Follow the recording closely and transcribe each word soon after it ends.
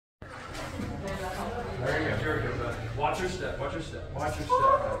Watch your step. Watch your step. Watch your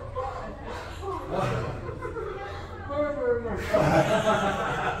step.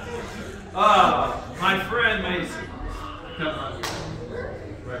 My friend Mason. Come on.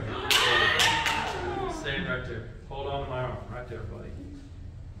 Right here. Stand right there. Hold on to my arm. Right there, buddy.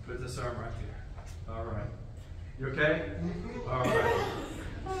 Put this arm right there. All right. You okay? All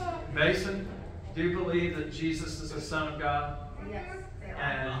right. Mason, do you believe that Jesus is the Son of God? Yes.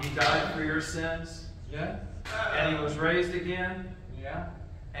 And He died for your sins? Yeah. And He was raised again? Yeah.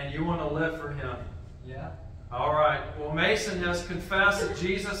 And you want to live for Him? Yeah. All right. Well, Mason has confessed that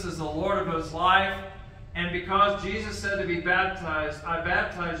Jesus is the Lord of his life. And because Jesus said to be baptized, I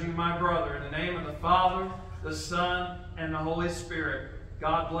baptize you, my brother, in the name of the Father, the Son, and the Holy Spirit.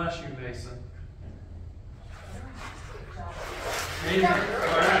 God bless you, Mason. Amen.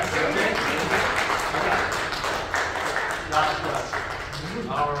 All right. God bless you.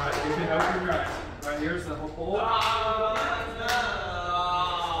 All right. You can open your eyes. All right. Here's the whole.